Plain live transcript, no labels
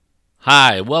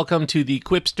Hi, welcome to the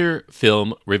Quipster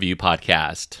Film Review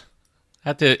Podcast. I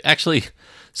have to actually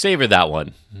savor that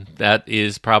one. That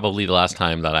is probably the last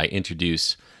time that I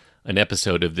introduce an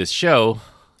episode of this show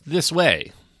this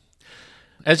way.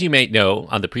 As you may know,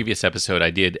 on the previous episode, I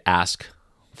did ask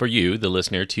for you, the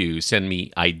listener, to send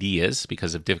me ideas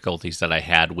because of difficulties that I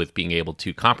had with being able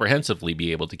to comprehensively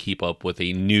be able to keep up with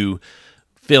a new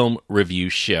film review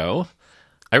show.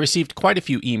 I received quite a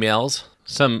few emails,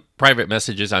 some private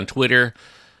messages on Twitter,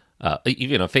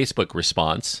 even a Facebook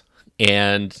response,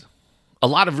 and a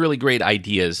lot of really great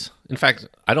ideas. In fact,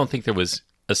 I don't think there was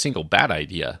a single bad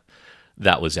idea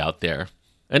that was out there.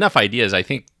 Enough ideas, I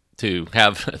think, to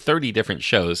have 30 different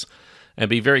shows and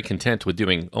be very content with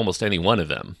doing almost any one of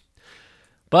them.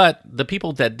 But the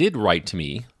people that did write to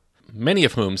me, many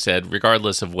of whom said,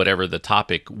 regardless of whatever the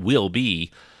topic will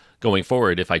be going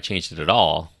forward, if I changed it at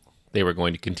all, they were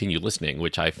going to continue listening,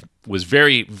 which I was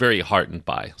very, very heartened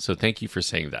by. So thank you for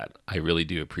saying that. I really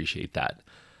do appreciate that.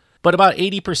 But about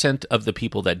 80% of the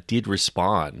people that did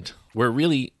respond were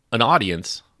really an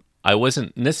audience I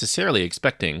wasn't necessarily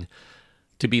expecting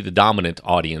to be the dominant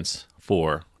audience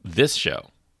for this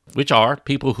show, which are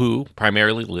people who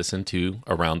primarily listen to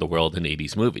Around the World in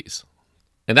 80s movies.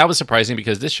 And that was surprising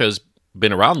because this show's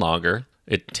been around longer.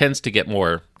 It tends to get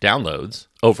more downloads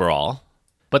overall.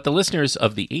 But the listeners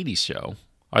of the 80s show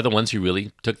are the ones who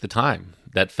really took the time,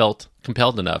 that felt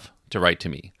compelled enough to write to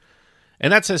me.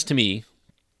 And that says to me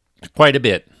quite a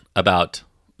bit about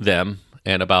them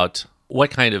and about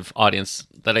what kind of audience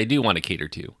that I do want to cater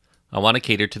to. I want to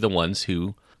cater to the ones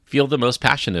who feel the most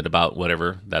passionate about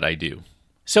whatever that I do.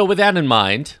 So with that in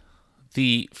mind,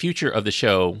 the future of the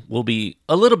show will be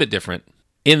a little bit different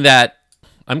in that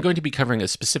I'm going to be covering a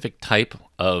specific type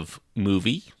of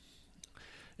movie.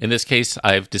 In this case,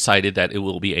 I've decided that it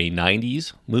will be a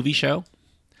 90s movie show.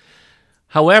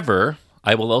 However,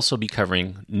 I will also be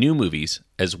covering new movies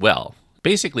as well.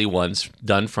 Basically ones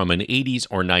done from an 80s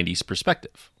or 90s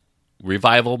perspective.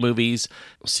 Revival movies,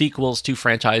 sequels to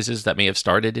franchises that may have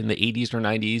started in the 80s or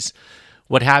 90s,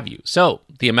 what have you. So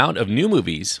the amount of new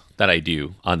movies that I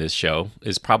do on this show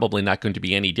is probably not going to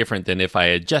be any different than if I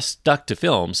had just stuck to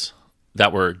films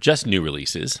that were just new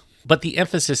releases, but the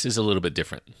emphasis is a little bit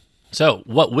different. So,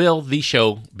 what will the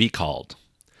show be called?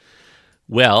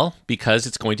 Well, because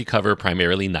it's going to cover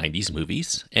primarily 90s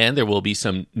movies, and there will be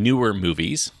some newer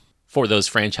movies for those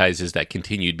franchises that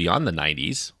continued beyond the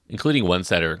 90s, including ones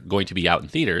that are going to be out in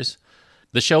theaters,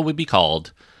 the show would be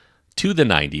called To the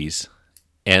 90s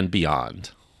and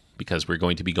Beyond, because we're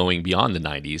going to be going beyond the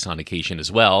 90s on occasion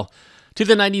as well. To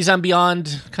the 90s and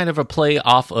Beyond, kind of a play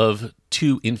off of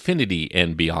To Infinity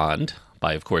and Beyond,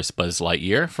 by, of course, Buzz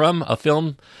Lightyear, from a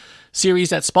film series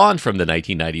that spawned from the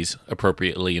 1990s,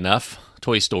 appropriately enough,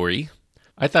 Toy Story.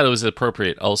 I thought it was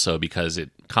appropriate also because it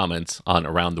comments on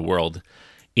Around the World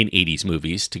in 80s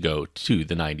movies to go to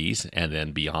the 90s and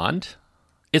then beyond.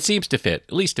 It seems to fit,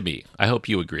 at least to me. I hope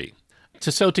you agree.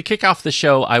 So to kick off the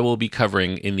show, I will be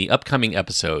covering in the upcoming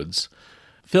episodes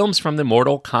films from the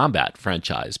Mortal Kombat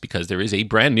franchise, because there is a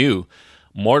brand new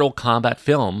Mortal Kombat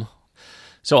film.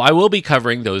 So I will be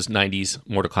covering those 90s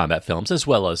Mortal Kombat films as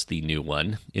well as the new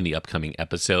one in the upcoming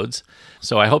episodes.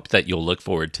 So I hope that you'll look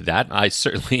forward to that. I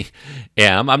certainly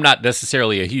am. I'm not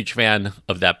necessarily a huge fan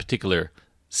of that particular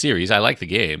series. I like the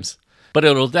games, but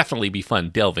it'll definitely be fun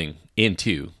delving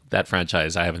into that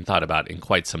franchise I haven't thought about in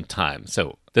quite some time.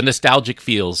 So the nostalgic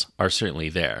feels are certainly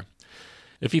there.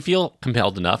 If you feel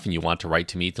compelled enough and you want to write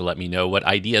to me to let me know what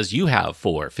ideas you have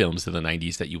for films of the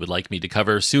 90s that you would like me to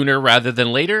cover sooner rather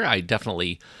than later, I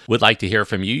definitely would like to hear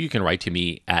from you. You can write to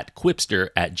me at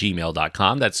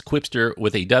quipster@gmail.com. That's Quipster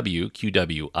with a W,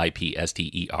 Quipster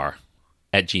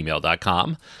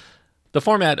 @gmail.com. The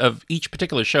format of each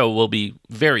particular show will be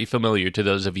very familiar to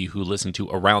those of you who listen to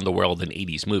Around the World in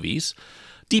 80s movies.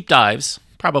 Deep dives,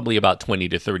 probably about 20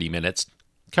 to 30 minutes,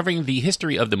 covering the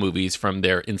history of the movies from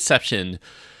their inception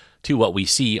to what we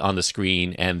see on the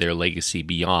screen and their legacy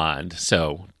beyond.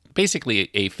 So basically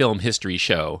a film history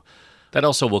show that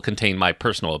also will contain my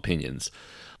personal opinions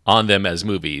on them as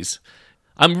movies.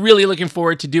 I'm really looking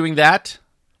forward to doing that,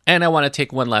 and I want to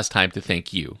take one last time to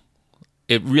thank you.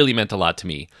 It really meant a lot to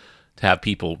me to have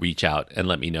people reach out and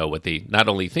let me know what they not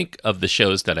only think of the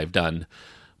shows that I've done,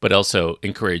 but also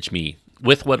encourage me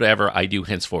with whatever I do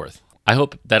henceforth. I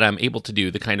hope that I'm able to do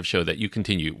the kind of show that you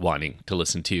continue wanting to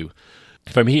listen to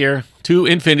from here to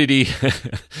infinity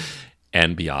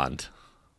and beyond.